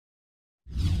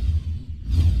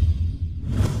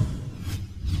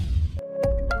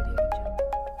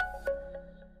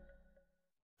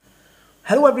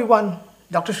Hello everyone,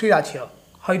 Doctor.Sreeraj here.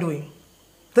 How are you doing?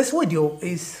 This video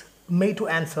is made to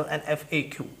answer an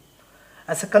FAQ.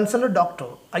 As a consultant doctor,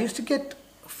 I used to get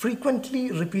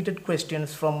frequently repeated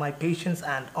questions from my patients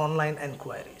and online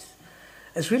inquiries.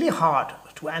 It's really hard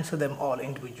to answer them all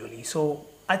individually, so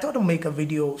I thought to make a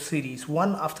video series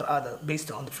one after other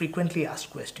based on the frequently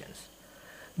asked questions.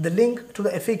 The link to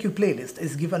the FAQ playlist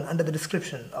is given under the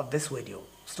description of this video,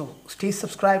 so stay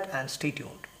subscribed and stay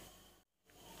tuned.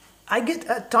 I get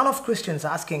a ton of questions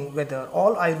asking whether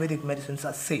all Ayurvedic medicines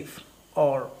are safe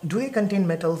or do they contain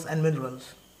metals and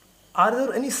minerals? Are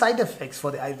there any side effects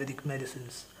for the Ayurvedic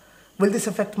medicines? Will this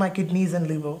affect my kidneys and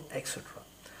liver, etc.?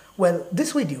 Well,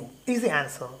 this video is the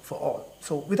answer for all.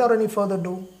 So without any further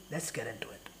ado, let's get into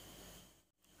it.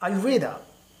 Ayurveda,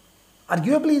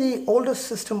 arguably the oldest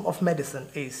system of medicine,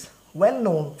 is well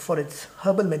known for its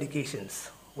herbal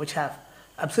medications which have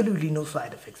absolutely no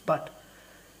side effects, but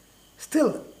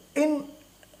still, in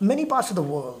many parts of the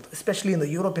world, especially in the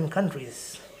European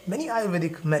countries, many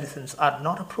Ayurvedic medicines are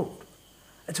not approved.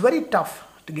 It's very tough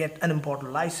to get an import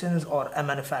license or a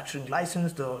manufacturing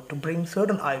license to bring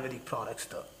certain Ayurvedic products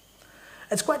there.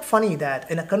 It's quite funny that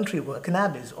in a country where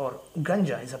cannabis or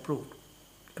ganja is approved,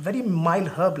 a very mild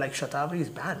herb like shatavari is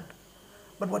banned.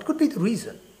 But what could be the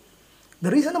reason?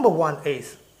 The reason number one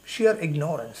is sheer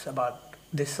ignorance about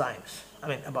this science,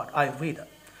 about Ayurveda.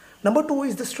 Number two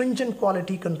is the stringent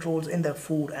quality controls in the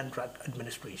Food and Drug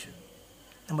Administration.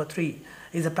 Number three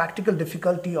is the practical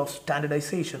difficulty of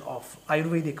standardization of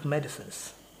Ayurvedic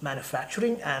medicines,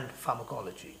 manufacturing and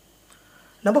pharmacology.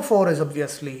 Number four is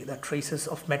obviously the traces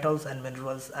of metals and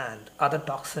minerals and other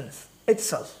toxins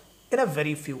itself in a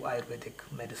very few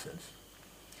Ayurvedic medicines.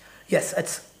 Yes,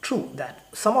 it's true that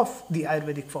some of the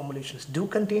Ayurvedic formulations do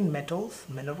contain metals,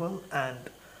 minerals and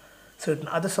certain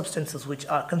other substances which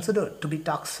are considered to be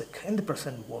toxic in the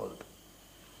present world.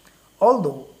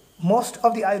 Although most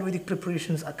of the Ayurvedic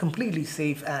preparations are completely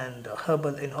safe and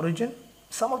herbal in origin,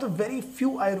 some of the very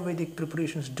few Ayurvedic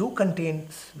preparations do contain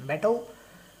metal,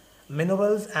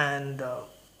 minerals and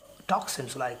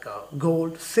toxins like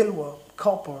gold, silver,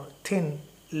 copper, tin,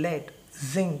 lead,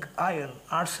 zinc, iron,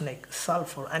 arsenic,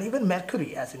 sulphur and even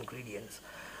mercury as ingredients.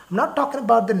 I'm not talking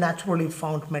about the naturally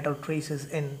found metal traces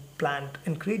in plant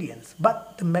ingredients,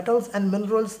 but the metals and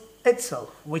minerals itself,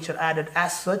 which are added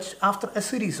as such after a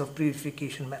series of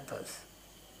purification methods.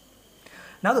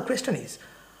 Now the question is,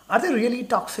 are they really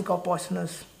toxic or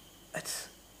poisonous?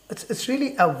 It's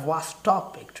really a vast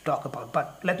topic to talk about,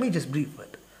 but let me just brief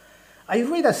it.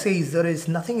 Ayurveda says there is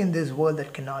nothing in this world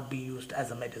that cannot be used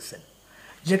as a medicine.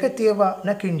 Jagatyeva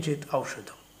na kinchit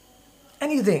aushadam.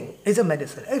 Anything is a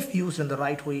medicine if used in the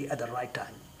right way at the right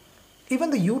time. Even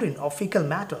the urine or fecal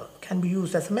matter can be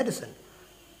used as a medicine.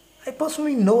 I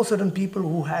personally know certain people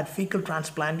who had fecal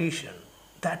transplantation,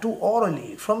 that too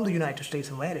orally, from the United States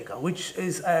of America, which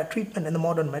is a treatment in the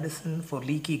modern medicine for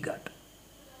leaky gut.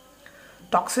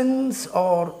 Toxins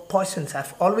or poisons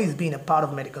have always been a part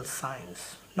of medical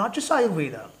science. Not just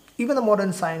Ayurveda, even the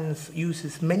modern science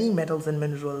uses many metals and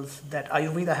minerals that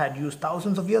Ayurveda had used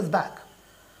thousands of years back.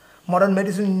 Modern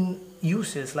medicine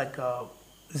uses like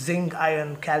zinc,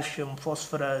 iron, calcium,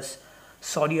 phosphorus,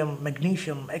 sodium,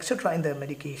 magnesium, etc. in their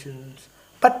medications,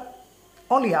 but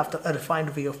only after a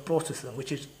refined way of processing,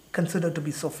 which is considered to be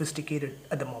sophisticated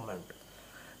at the moment.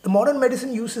 The modern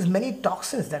medicine uses many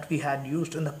toxins that we had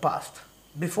used in the past.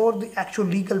 Before the actual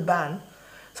legal ban,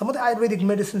 some of the Ayurvedic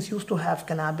medicines used to have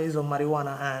cannabis or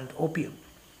marijuana and opium.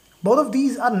 Both of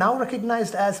these are now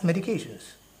recognized as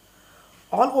medications.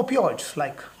 All opioids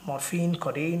like morphine,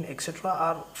 codeine, etc.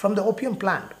 are from the opium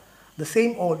plant, the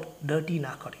same old dirty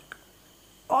narcotic.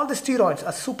 All the steroids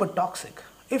are super toxic.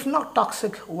 If not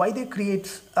toxic, why they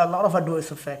create a lot of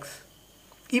adverse effects?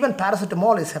 Even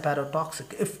paracetamol is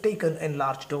hepatotoxic if taken in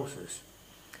large doses.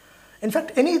 In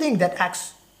fact, anything that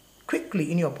acts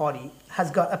quickly in your body has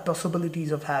got a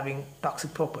possibilities of having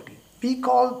toxic property. We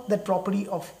call that property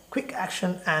of quick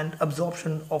action and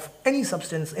absorption of any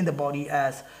substance in the body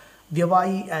as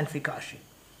Vyavahi and Fikashi.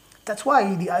 That's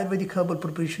why the Ayurvedic herbal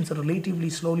preparations are relatively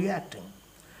slowly acting.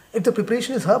 If the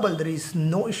preparation is herbal, there is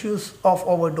no issues of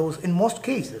overdose in most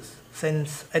cases,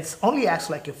 since it only acts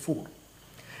like a food.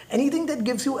 Anything that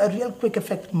gives you a real quick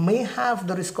effect may have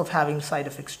the risk of having side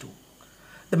effects too.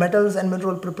 The metals and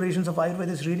mineral preparations of Ayurveda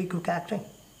is really quick acting.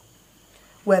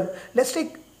 Well, let's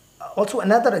take also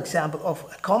another example of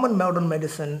a common modern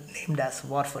medicine named as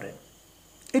warfarin.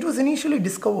 It was initially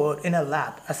discovered in a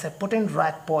lab as a potent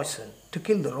rat poison to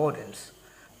kill the rodents.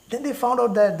 Then they found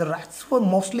out that the rats were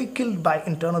mostly killed by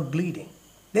internal bleeding.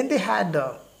 Then they had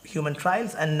human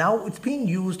trials and now it's being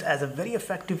used as a very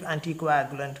effective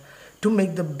anticoagulant to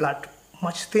make the blood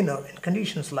much thinner in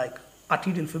conditions like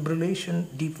arterial fibrillation,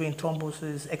 deep vein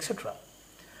thrombosis, etc.,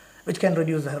 which can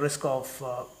reduce the risk of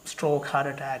stroke, heart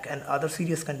attack, and other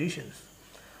serious conditions.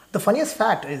 The funniest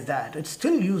fact is that it's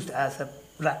still used as a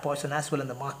rat poison as well in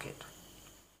the market.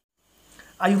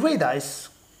 Ayurveda is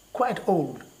quite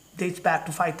old, dates back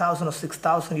to 5,000 or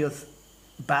 6,000 years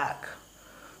back.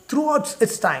 Throughout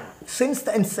its time, since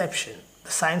the inception,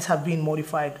 the science have been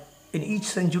modified in each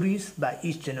centuries by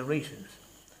each generations.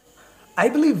 I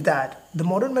believe that the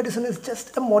modern medicine is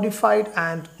just a modified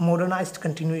and modernized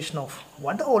continuation of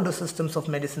what the older systems of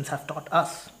medicines have taught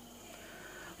us.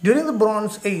 During the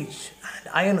Bronze Age and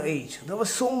Iron Age, there were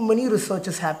so many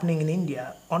researches happening in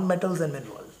India on metals and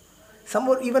minerals. Some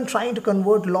were even trying to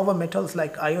convert lower metals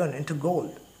like iron into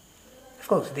gold. Of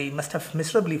course, they must have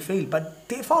miserably failed, but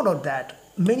they found out that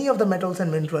many of the metals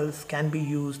and minerals can be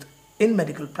used in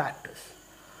medical practice.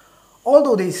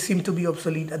 Although they seem to be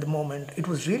obsolete at the moment, it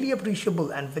was really appreciable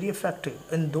and very effective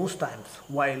in those times,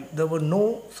 while there were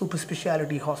no super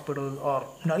specialty hospitals or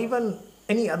not even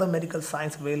any other medical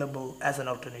science available as an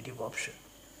alternative option.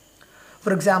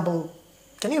 For example,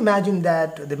 can you imagine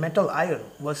that the metal iron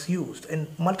was used in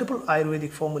multiple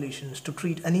Ayurvedic formulations to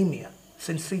treat anemia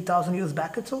since 3000 years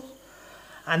back itself?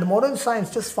 And the modern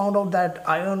science just found out that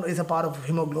iron is a part of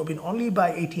hemoglobin only by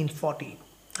 1840,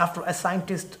 after a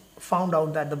scientist found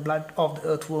out that the blood of the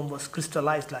earthworm was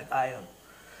crystallized like iron.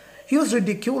 He was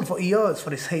ridiculed for years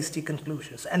for his hasty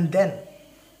conclusions, and then,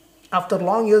 after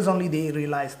long years only, they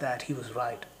realized that he was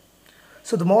right.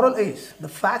 So the moral is, the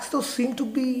facts though seem to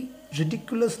be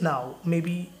ridiculous now, may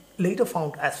be later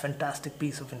found as fantastic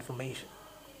piece of information.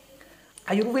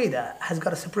 Ayurveda has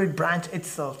got a separate branch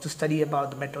itself to study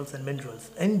about the metals and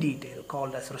minerals in detail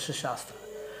called as Rasha Shastra,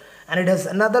 and it has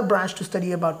another branch to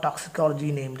study about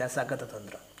toxicology named as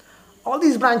AGATHA. All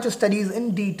these branches studies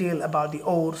in detail about the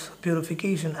ores,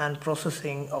 purification and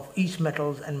processing of each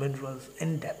metals and minerals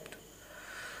in depth.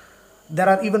 There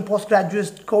are even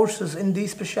postgraduate courses in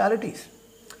these specialities.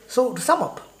 So to sum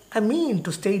up, I mean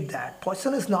to state that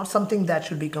poison is not something that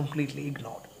should be completely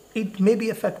ignored. It may be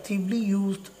effectively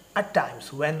used at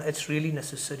times when it's really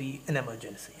necessary in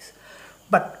emergencies.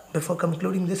 But before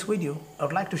concluding this video, I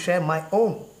would like to share my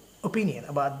own opinion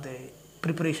about the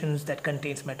preparations that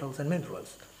contains metals and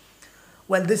minerals.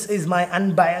 Well, this is my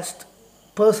unbiased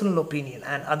personal opinion,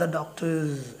 and other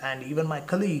doctors and even my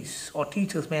colleagues or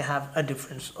teachers may have a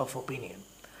difference of opinion.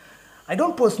 I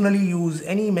don't personally use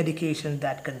any medication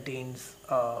that contains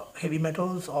heavy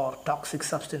metals or toxic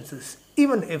substances,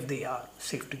 even if they are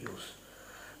safe to use.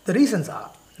 The reasons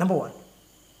are, number one,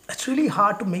 it's really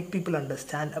hard to make people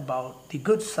understand about the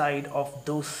good side of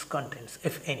those contents,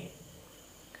 if any.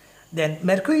 Then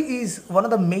mercury is one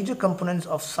of the major components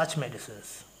of such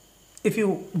medicines. If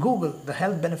you Google the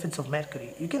health benefits of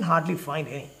mercury, you can hardly find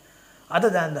any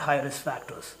other than the high risk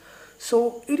factors.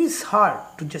 So it is hard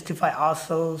to justify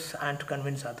ourselves and to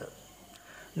convince others.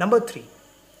 Number three,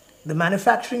 the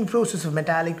manufacturing process of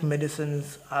metallic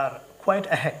medicines are quite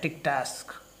a hectic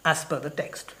task as per the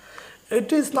text.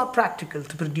 It is not practical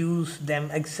to produce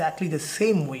them exactly the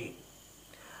same way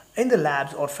in the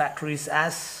labs or factories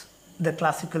as the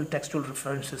classical textual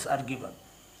references are given.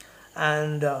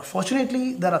 And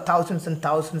fortunately, there are thousands and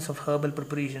thousands of herbal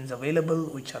preparations available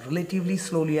which are relatively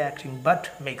slowly acting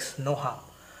but makes no harm.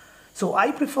 So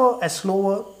I prefer a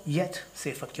slower yet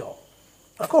safer cure.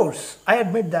 Of course, I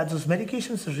admit that those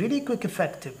medications are really quick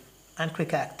effective and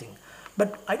quick acting,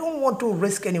 but I don't want to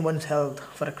risk anyone's health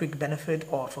for a quick benefit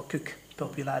or for quick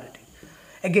popularity.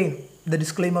 Again, the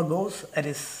disclaimer goes, it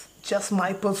is just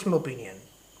my personal opinion.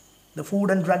 The Food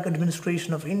and Drug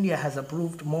Administration of India has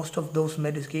approved most of those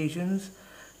medications.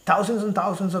 Thousands and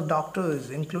thousands of doctors,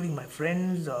 including my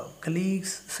friends,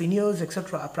 colleagues, seniors,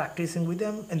 etc., are practicing with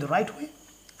them in the right way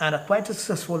and are quite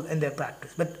successful in their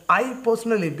practice. But I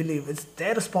personally believe it's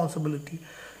their responsibility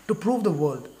to prove the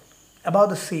world about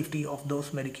the safety of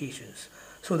those medications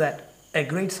so that a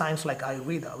great science like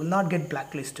Ayurveda will not get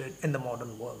blacklisted in the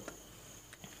modern world.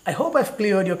 I hope I've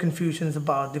cleared your confusions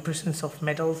about the presence of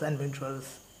metals and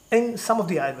minerals in some of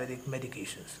the Ayurvedic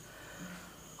medications.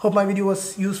 Hope my video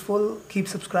was useful. Keep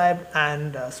subscribed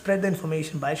and spread the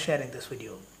information by sharing this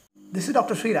video. This is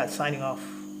Dr. Sreeraj signing off.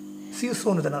 See you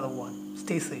soon with another one.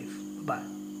 Stay safe. Bye.